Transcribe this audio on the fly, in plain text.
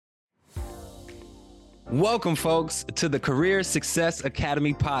Welcome, folks, to the Career Success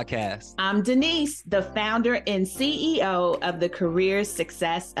Academy podcast. I'm Denise, the founder and CEO of the Career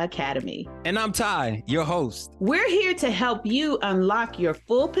Success Academy. And I'm Ty, your host. We're here to help you unlock your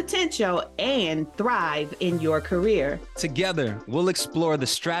full potential and thrive in your career. Together, we'll explore the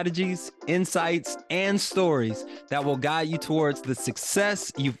strategies, insights, and stories that will guide you towards the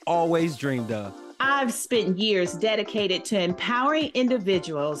success you've always dreamed of. I've spent years dedicated to empowering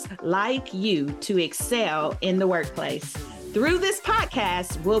individuals like you to excel in the workplace. Through this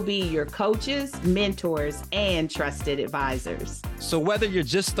podcast, we'll be your coaches, mentors, and trusted advisors. So whether you're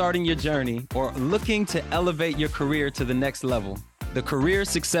just starting your journey or looking to elevate your career to the next level, the Career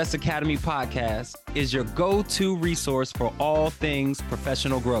Success Academy podcast is your go-to resource for all things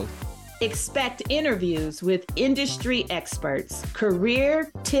professional growth. Expect interviews with industry experts,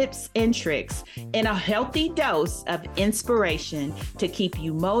 career tips and tricks, and a healthy dose of inspiration to keep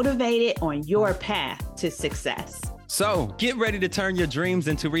you motivated on your path to success. So get ready to turn your dreams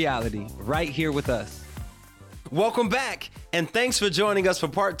into reality right here with us. Welcome back, and thanks for joining us for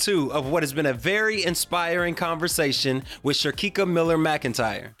part 2 of what has been a very inspiring conversation with Sherkica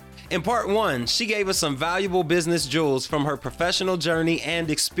Miller-McIntyre. In part 1, she gave us some valuable business jewels from her professional journey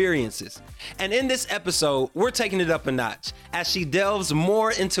and experiences. And in this episode, we're taking it up a notch as she delves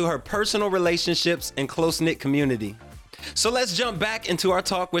more into her personal relationships and close-knit community. So let's jump back into our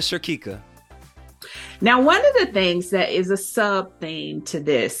talk with Sherkica. Now, one of the things that is a sub theme to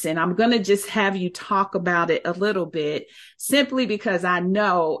this, and I'm going to just have you talk about it a little bit, simply because I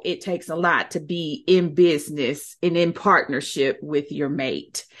know it takes a lot to be in business and in partnership with your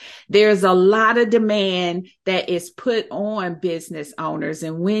mate. There's a lot of demand that is put on business owners.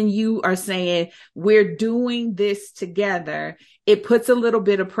 And when you are saying we're doing this together, it puts a little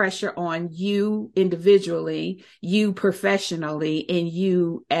bit of pressure on you individually, you professionally, and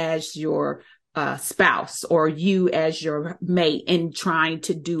you as your spouse or you as your mate in trying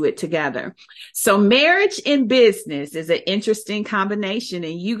to do it together. So marriage and business is an interesting combination,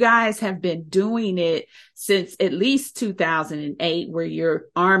 and you guys have been doing it since at least 2008, where you're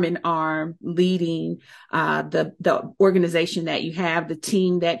arm in arm leading the organization that you have, the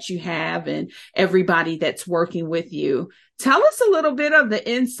team that you have, and everybody that's working with you. Tell us a little bit of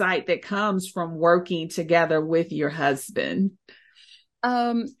the insight that comes from working together with your husband.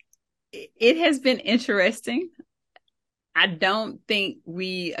 It has been interesting. I don't think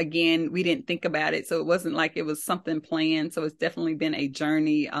we didn't think about it. So it wasn't like it was something planned. So it's definitely been a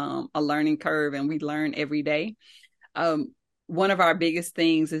journey, a learning curve, and we learn every day. One of our biggest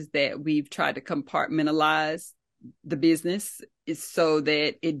things is that we've tried to compartmentalize the business so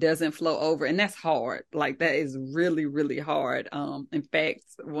that it doesn't flow over. And that's hard. Like, that is really, really hard. In fact,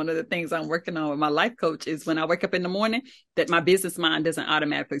 one of the things I'm working on with my life coach is when I wake up in the morning, that my business mind doesn't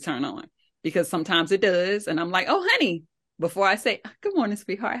automatically turn on, because sometimes it does. And I'm like, oh, honey, before I say, good morning,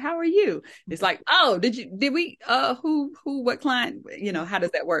 sweetheart, how are you? It's like, oh, what client, how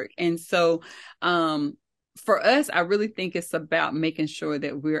does that work? And so, for us, I really think it's about making sure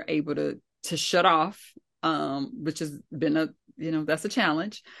that we're able to shut off, which has been that's a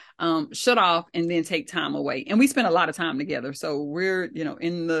challenge, shut off and then take time away. And we spend a lot of time together. So we're,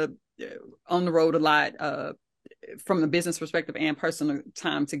 on the road a lot, from the business perspective and personal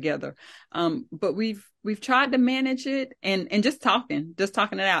time together. But we've tried to manage it and just talking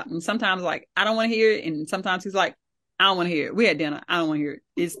it out. And sometimes, like, I don't want to hear it. And sometimes he's like, I don't want to hear it. We had dinner. I don't want to hear it.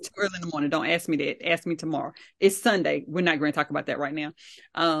 It's too early in the morning. Don't ask me that. Ask me tomorrow. It's Sunday. We're not going to talk about that right now.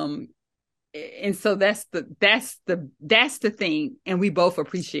 And so that's the thing. And we both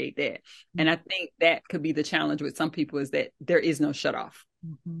appreciate that. And I think that could be the challenge with some people, is that there is no shut off.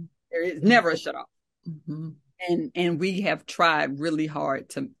 Mm-hmm. There is never a shut off. Mm-hmm. And we have tried really hard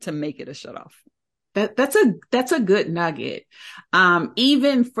to make it a shut off. That's a good nugget.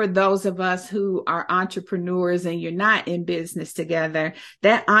 Even for those of us who are entrepreneurs and you're not in business together,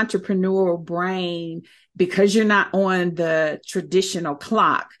 that entrepreneurial brain, because you're not on the traditional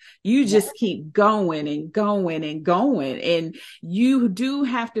clock, you just keep going and going and going. And you do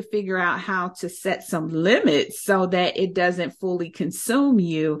have to figure out how to set some limits so that it doesn't fully consume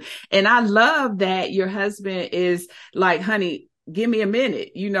you. And I love that your husband is like, honey, give me a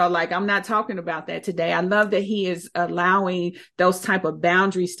minute, like, I'm not talking about that today. I love that he is allowing those type of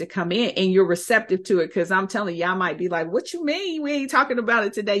boundaries to come in and you're receptive to it. Cause I'm telling you, I might be like, what you mean? We ain't talking about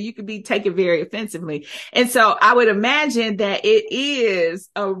it today. You could be taken very offensively. And so I would imagine that it is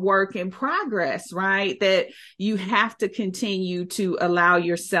a work in progress, right? That you have to continue to allow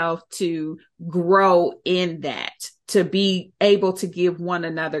yourself to grow in that to be able to give one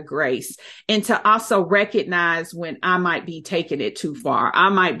another grace and to also recognize when I might be taking it too far. I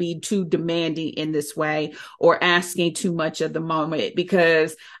might be too demanding in this way or asking too much of the moment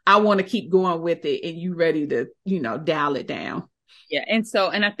because I want to keep going with it and you ready to, dial it down. Yeah. And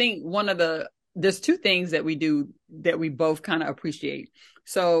I think there's two things that we do that we both kind of appreciate.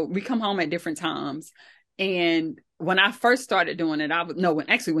 So we come home at different times. And when I first started doing it,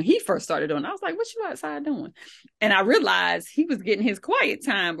 when he first started doing it, I was like, what you outside doing? And I realized he was getting his quiet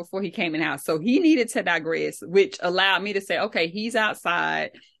time before he came in the house. So he needed to digress, which allowed me to say, okay, he's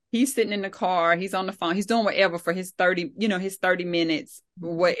outside. He's sitting in the car. He's on the phone. He's doing whatever for his 30 minutes,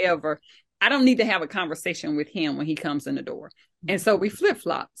 whatever. I don't need to have a conversation with him when he comes in the door. And so we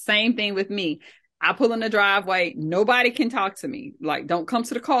flip-flop. Same thing with me. I pull in the driveway. Nobody can talk to me. Like, don't come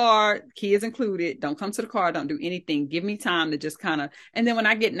to the car, kids included. Don't come to the car. Don't do anything. Give me time to just kind of, and then when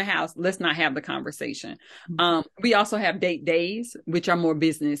I get in the house, let's not have the conversation. We also have date days, which are more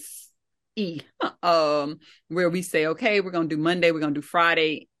business-y, where we say, okay, we're going to do Monday, we're going to do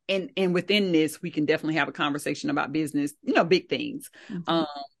Friday. And within this, we can definitely have a conversation about business, big things,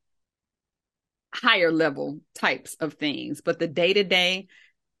 higher level types of things. But the day-to-day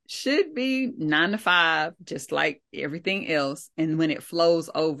should be 9 to 5, just like everything else. And when it flows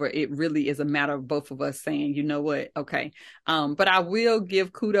over, it really is a matter of both of us saying, you know what? Okay. But I will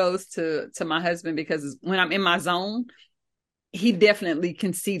give kudos to my husband, because when I'm in my zone, he definitely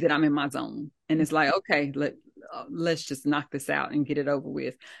can see that I'm in my zone. And it's like, okay, let's just knock this out and get it over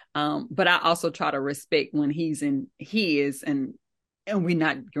with. But I also try to respect when he's in his, and we're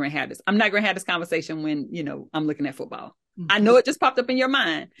not going to have this. I'm not going to have this conversation when, I'm looking at football. I know it just popped up in your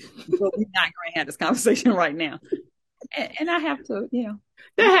mind, but we're not going to have this conversation right now. And I have to,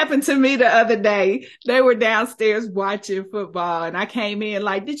 That happened to me the other day. They were downstairs watching football and I came in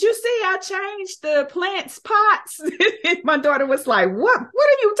like, did you see I changed the plants pots? My daughter was like, what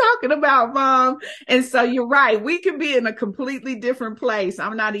are you talking about, Mom? And so you're right. We can be in a completely different place.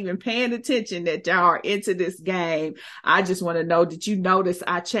 I'm not even paying attention that y'all are into this game. I just want to know, did you notice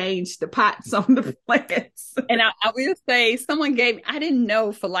I changed the pots on the plants? And I will say, I didn't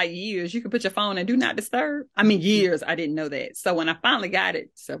know for like years, you could put your phone in do not disturb. I mean, years, I didn't know that. So when I finally got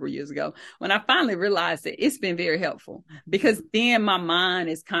it several years ago, when I finally realized it, it's been very helpful, because then my mind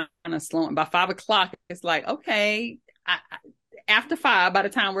is kind of slowing. By 5 o'clock, it's like, okay, after 5, by the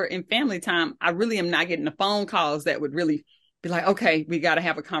time we're in family time, I really am not getting the phone calls that would really be like, okay, we got to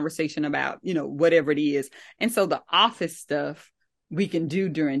have a conversation about, whatever it is. And so the office stuff we can do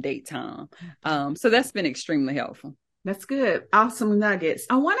during date time. So that's been extremely helpful. That's good. Awesome nuggets.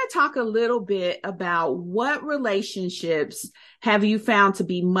 I want to talk a little bit about what relationships have you found to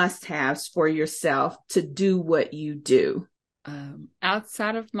be must-haves for yourself to do what you do?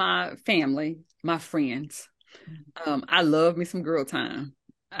 Outside of my family, my friends, I love me some girl time.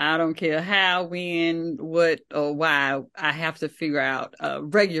 I don't care how, when, what, or why. I have to figure out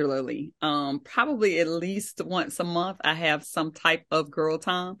regularly, probably at least once a month, I have some type of girl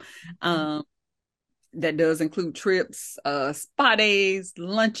time. That does include trips, spa days,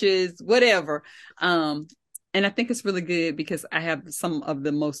 lunches, whatever. And I think it's really good because I have some of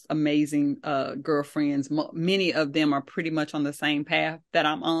the most amazing girlfriends. Many of them are pretty much on the same path that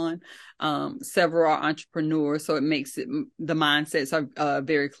I'm on. Several are entrepreneurs, so it makes the mindsets are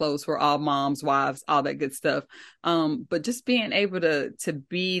very close. We're all moms, wives, all that good stuff. But just being able to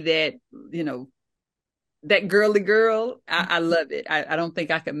be that, that girly girl, I love it. I don't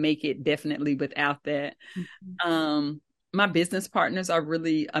think I could make it definitely without that. My business partners are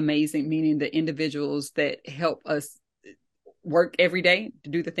really amazing, meaning the individuals that help us work every day to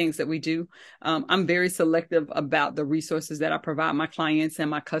do the things that we do. I'm very selective about the resources that I provide my clients and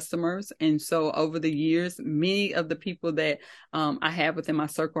my customers. And so over the years, many of the people that I have within my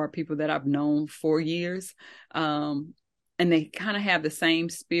circle are people that I've known for years. And they kind of have the same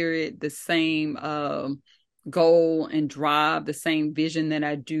spirit, the same goal and drive, the same vision that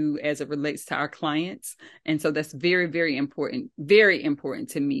I do as it relates to our clients. And so that's very, very important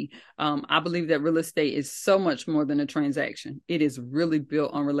to me. I believe that real estate is so much more than a transaction. It is really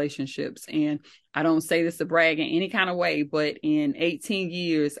built on relationships. And I don't say this to brag in any kind of way, but in 18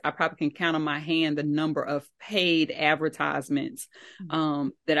 years, I probably can count on my hand the number of paid advertisements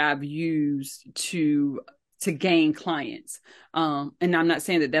that I've used to gain clients. And I'm not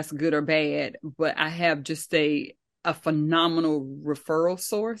saying that that's good or bad, but I have just a phenomenal referral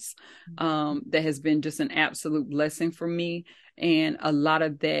source that has been just an absolute blessing for me. And a lot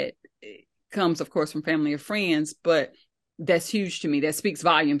of that comes, of course, from family or friends, but that's huge to me. That speaks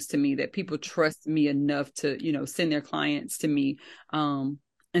volumes to me, that people trust me enough to, send their clients to me.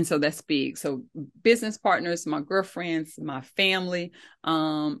 And so that's big. So business partners, my girlfriends, my family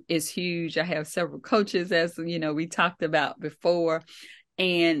is huge. I have several coaches, as you know, we talked about before.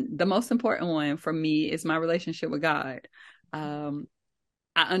 And the most important one for me is my relationship with God.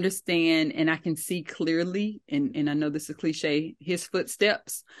 I understand and I can see clearly, and I know this is cliche, his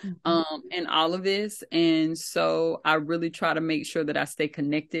footsteps in all of this. And so I really try to make sure that I stay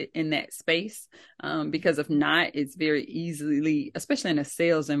connected in that space, because if not, it's very easily, especially in a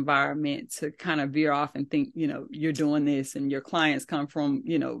sales environment, to kind of veer off and think, you know, you're doing this and your clients come from,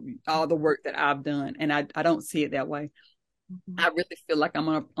 you know, all the work that I've done. And I don't see it that way. I really feel like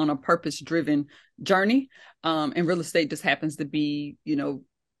I'm on a purpose-driven journey, and real estate just happens to be, you know,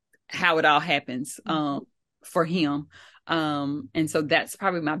 how it all happens for him. And so that's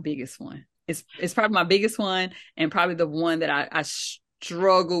probably my biggest one. It's probably my biggest one, and probably the one that I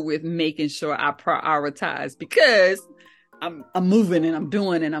struggle with making sure I prioritize, because I'm moving and I'm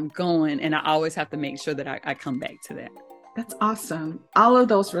doing and I'm going, and I always have to make sure that I come back to that. That's awesome. All of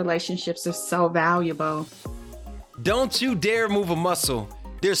those relationships are so valuable. Don't you dare move a muscle.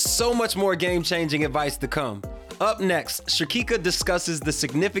 There's so much more game-changing advice to come. Up next, Sherkica discusses the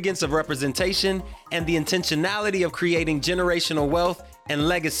significance of representation and the intentionality of creating generational wealth and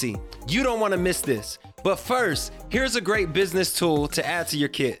legacy. You don't want to miss this. But first, here's a great business tool to add to your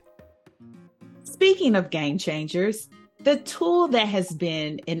kit. Speaking of game changers, the tool that has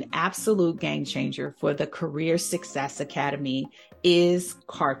been an absolute game changer for the Career Success Academy is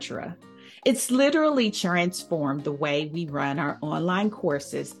Kartra. It's literally transformed the way we run our online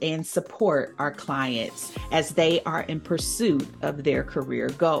courses and support our clients as they are in pursuit of their career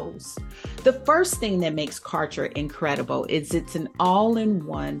goals. The first thing that makes Kartra incredible is it's an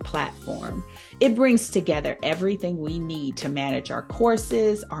all-in-one platform. It brings together everything we need to manage our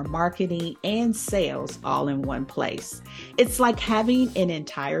courses, our marketing, and sales all in one place. It's like having an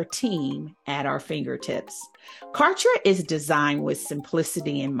entire team at our fingertips. Kartra is designed with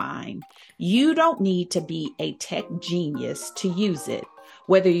simplicity in mind. You don't need to be a tech genius to use it.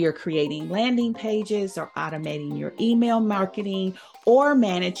 Whether you're creating landing pages or automating your email marketing or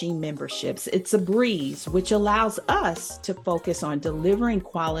managing memberships, it's a breeze, which allows us to focus on delivering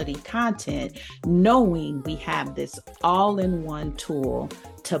quality content, knowing we have this all-in-one tool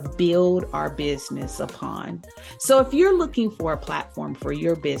to build our business upon. So if you're looking for a platform for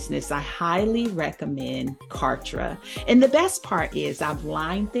your business, I highly recommend Kartra. And the best part is I've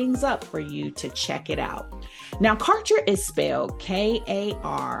lined things up for you to check it out. Now, Kartra is spelled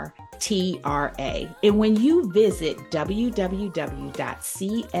Kartra. And when you visit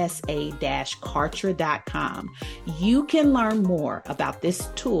www.csa-kartra.com, you can learn more about this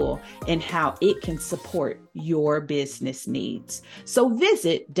tool and how it can support your business needs. So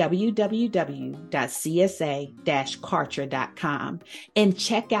visit www.csa-kartra.com and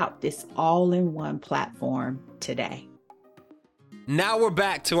check out this all-in-one platform today. Now we're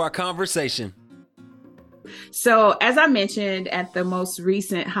back to our conversation. So as I mentioned at the most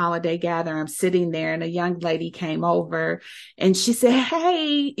recent holiday gathering, I'm sitting there and a young lady came over and she said,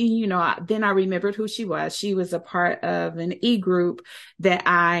 hey, then I remembered who she was. She was a part of an e-group that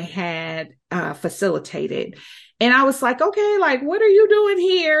I had facilitated. And I was like, okay, like, what are you doing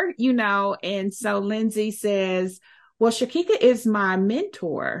here? And so Lindsay says, well, Sherkica is my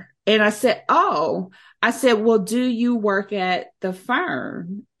mentor. And I said, well, do you work at the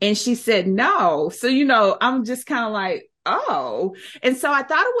firm? And she said, no. So, I'm just kind of like, oh. And so I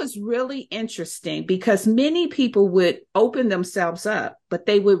thought it was really interesting because many people would open themselves up, but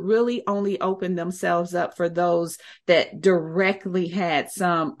they would really only open themselves up for those that directly had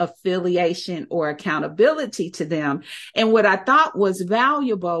some affiliation or accountability to them. And what I thought was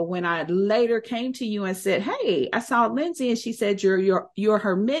valuable when I later came to you and said, hey, I saw Lindsay and she said you're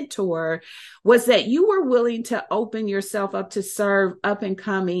her mentor, was that you were willing to open yourself up to serve up and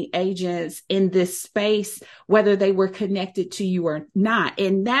coming agents in this space, whether they were connected to you or not.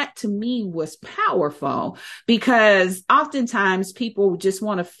 And that to me was powerful because oftentimes people just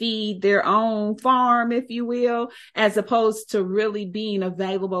want to feed their own farm, if you will, as opposed to really being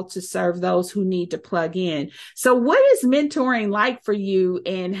available to serve those who need to plug in. So what is mentoring like for you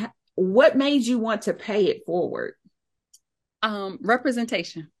and what made you want to pay it forward?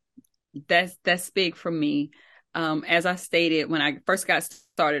 Representation. That's big for me. As I stated, when I first got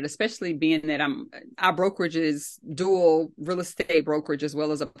started, especially being that our brokerage is dual real estate brokerage as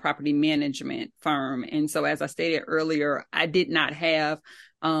well as a property management firm. And so as I stated earlier, I did not have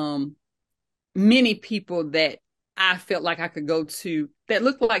many people that I felt like I could go to that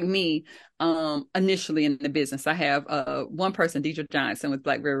looked like me initially in the business. I have one person, Deidre Johnson with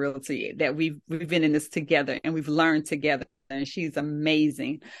Blackberry Realty, that we've been in this together and we've learned together. and she's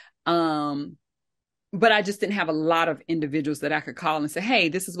amazing. But I just didn't have a lot of individuals that I could call and say, hey,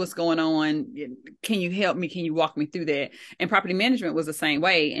 this is what's going on. Can you help me? Can you walk me through that? And property management was the same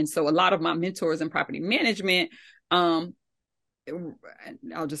way. And so a lot of my mentors in property management, I'll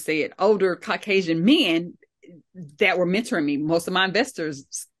just say it, older Caucasian men that were mentoring me. Most of my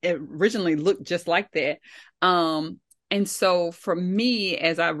investors originally looked just like that. And so for me,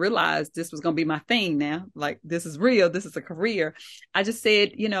 as I realized this was going to be my thing now, like this is real, this is a career, I just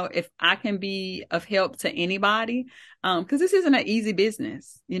said, if I can be of help to anybody, because this isn't an easy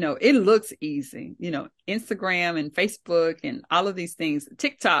business, it looks easy, Instagram and Facebook and all of these things,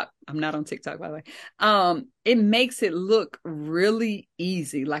 TikTok, I'm not on TikTok, by the way. It makes it look really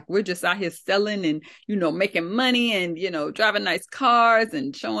easy. Like we're just out here selling and, making money and, driving nice cars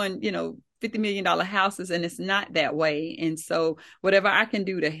and showing, $50 million houses, and it's not that way. And so whatever I can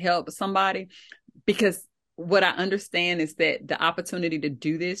do to help somebody, because what I understand is that the opportunity to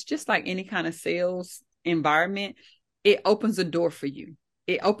do this, just like any kind of sales environment, it opens a door for you.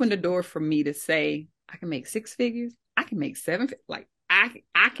 It opened a door for me to say, I can make 6 figures. I can make 7. Like I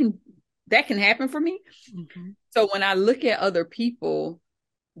can, that can happen for me. Mm-hmm. So when I look at other people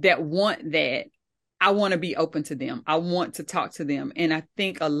that want that, I want to be open to them. I want to talk to them. And I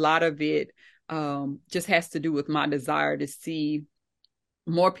think a lot of it just has to do with my desire to see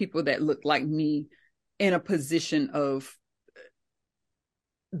more people that look like me in a position of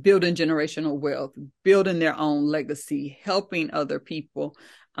building generational wealth, building their own legacy, helping other people.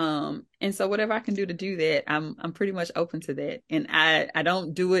 And so whatever I can do to do that, I'm pretty much open to that. And I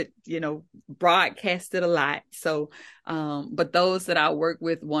don't do it, broadcast it a lot. So, but those that I work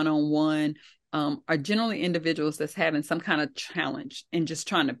with one-on-one, are generally individuals that's having some kind of challenge and just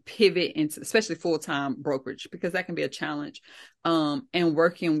trying to pivot into, especially full-time brokerage, because that can be a challenge, and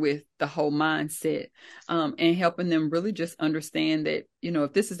working with the whole mindset, and helping them really just understand that,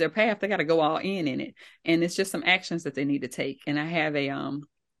 if this is their path, they got to go all in it. And it's just some actions that they need to take. And I have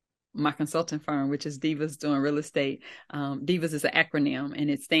my consulting firm, which is Divas Doing Real Estate. Divas is an acronym, and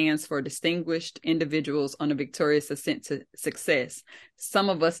it stands for Distinguished Individuals on a Victorious Ascent to Success. Some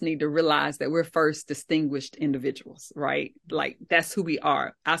of us need to realize that we're first distinguished individuals, right? Like that's who we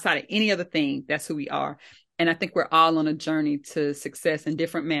are. Outside of any other thing, that's who we are. And I think we're all on a journey to success in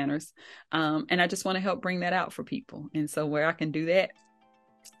different manners. And I just want to help bring that out for people. And so where I can do that,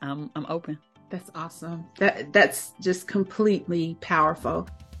 I'm open. That's awesome. That's just completely powerful.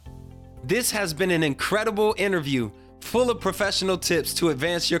 This has been an incredible interview, full of professional tips to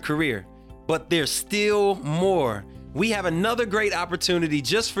advance your career. But there's still more. We have another great opportunity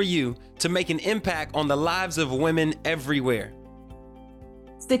just for you to make an impact on the lives of women everywhere.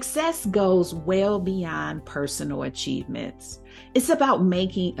 Success goes well beyond personal achievements. It's about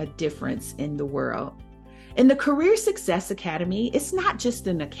making a difference in the world. In the Career Success Academy, it's not just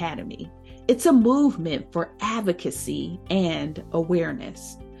an academy. It's a movement for advocacy and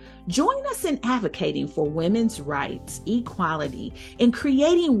awareness. Join us in advocating for women's rights, equality, and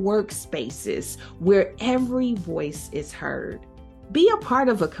creating workspaces where every voice is heard. Be a part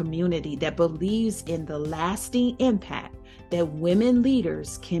of a community that believes in the lasting impact that women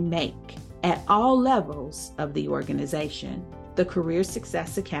leaders can make at all levels of the organization. The Career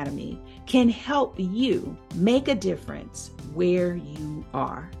Success Academy can help you make a difference where you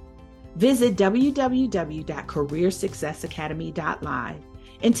are. Visit www.careersuccessacademy.live.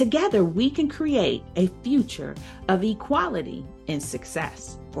 And together we can create a future of equality and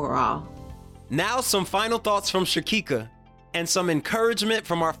success for all. Now some final thoughts from Sherkica and some encouragement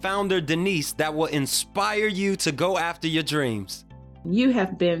from our founder, Denise, that will inspire you to go after your dreams. You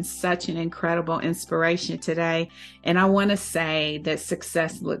have been such an incredible inspiration today. And I want to say that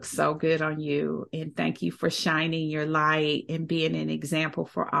success looks so good on you. And thank you for shining your light and being an example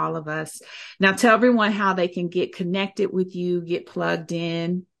for all of us. Now tell everyone how they can get connected with you, get plugged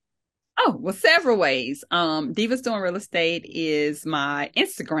in. Oh, well, several ways. Divas Doing Real Estate is my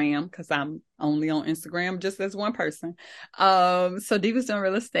Instagram, because I'm only on Instagram just as one person. So Divas Doing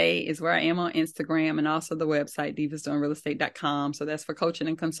Real Estate is where I am on Instagram, and also the website, divasdoingrealestate.com. So that's for coaching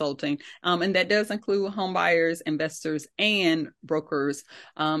and consulting. And that does include home buyers, investors, and brokers,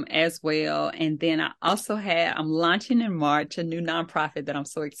 as well. And then I'm launching in March a new nonprofit that I'm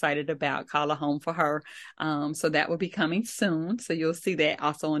so excited about called A Home for Her. So that will be coming soon. So you'll see that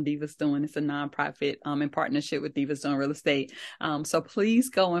also on Divas Doing. It's a nonprofit, in partnership with Divas Doing Real Estate. So please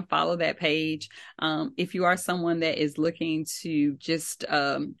go and follow that page. If you are someone that is looking to just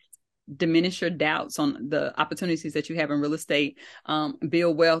diminish your doubts on the opportunities that you have in real estate,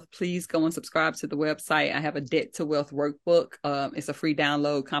 build wealth, please go and subscribe to the website. I have a debt to wealth workbook. It's a free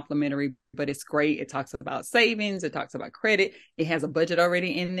download, complimentary, but it's great. It talks about savings. It talks about credit. It has a budget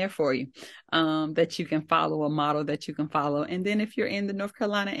already in there for you, that you can follow, a model that you can follow. And then if you're in the North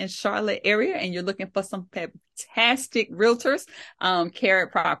Carolina and Charlotte area and you're looking for some fantastic realtors,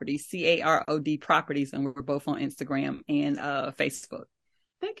 Carrot Properties, CAROD Properties, and we're both on Instagram and Facebook.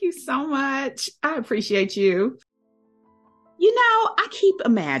 Thank you so much. I appreciate you. You know, I keep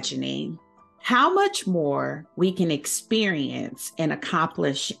imagining how much more we can experience and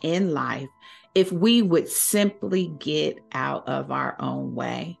accomplish in life if we would simply get out of our own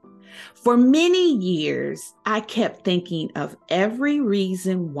way. For many years, I kept thinking of every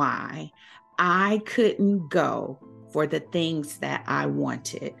reason why I couldn't go for the things that I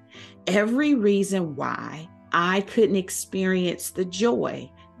wanted, every reason why I couldn't experience the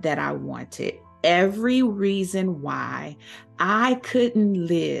joy that I wanted, every reason why I couldn't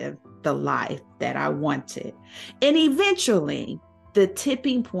live the life that I wanted. And eventually, the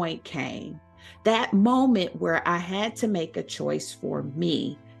tipping point came, that moment where I had to make a choice for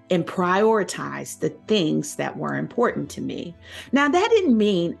me and prioritize the things that were important to me. Now, that didn't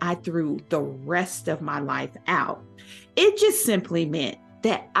mean I threw the rest of my life out. It just simply meant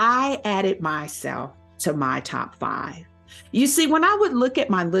that I added myself to my top 5. You see, when I would look at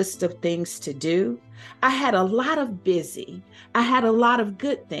my list of things to do, I had a lot of busy, I had a lot of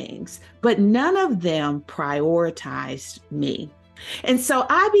good things, but none of them prioritized me. And so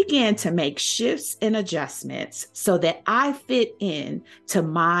I began to make shifts and adjustments so that I fit in to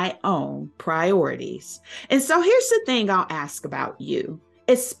my own priorities. And so here's the thing I'll ask about you,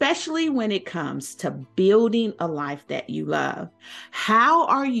 especially when it comes to building a life that you love. How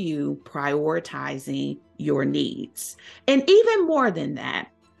are you prioritizing your needs? And even more than that,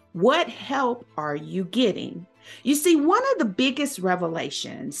 what help are you getting? You see, one of the biggest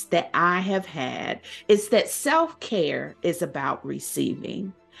revelations that I have had is that self-care is about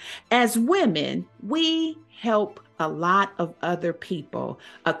receiving. As women, we help a lot of other people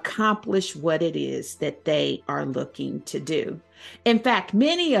accomplish what it is that they are looking to do. In fact,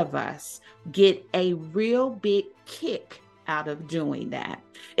 many of us get a real big kick out of doing that.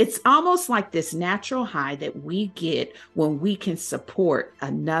 It's almost like this natural high that we get when we can support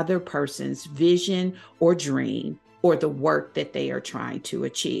another person's vision or dream or the work that they are trying to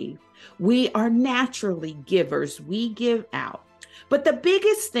achieve. We are naturally givers. We give out. But the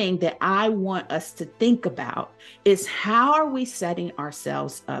biggest thing that I want us to think about is, how are we setting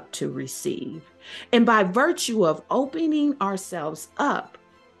ourselves up to receive? And by virtue of opening ourselves up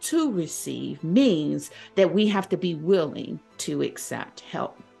to receive means that we have to be willing to accept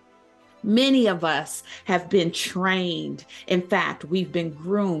help. Many of us have been trained. In fact, we've been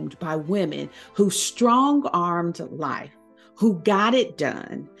groomed by women who strong-armed life, who got it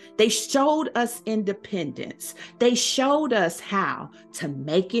done. They showed us independence. They showed us how to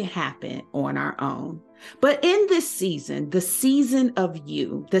make it happen on our own. But in this season, the season of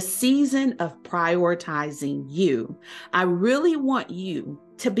you, the season of prioritizing you, I really want you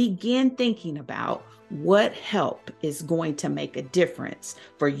to begin thinking about what help is going to make a difference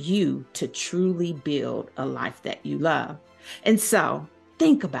for you to truly build a life that you love. And so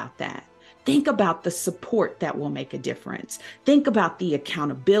think about that. Think about the support that will make a difference. Think about the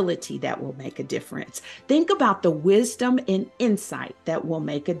accountability that will make a difference. Think about the wisdom and insight that will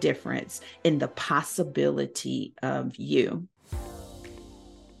make a difference in the possibility of you.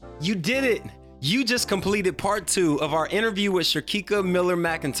 You did it. You just completed part 2 of our interview with Sherkica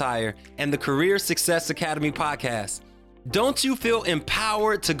Miller-McIntyre and the Career Success Academy podcast. Don't you feel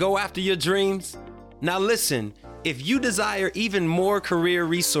empowered to go after your dreams? Now listen, if you desire even more career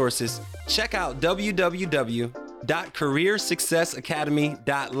resources, check out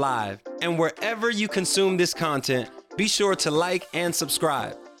www.careersuccessacademy.live. And wherever you consume this content, be sure to like and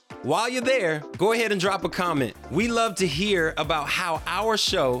subscribe. While you're there, go ahead and drop a comment. We love to hear about how our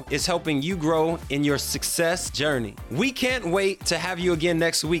show is helping you grow in your success journey. We can't wait to have you again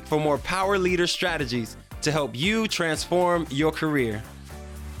next week for more power leader strategies to help you transform your career.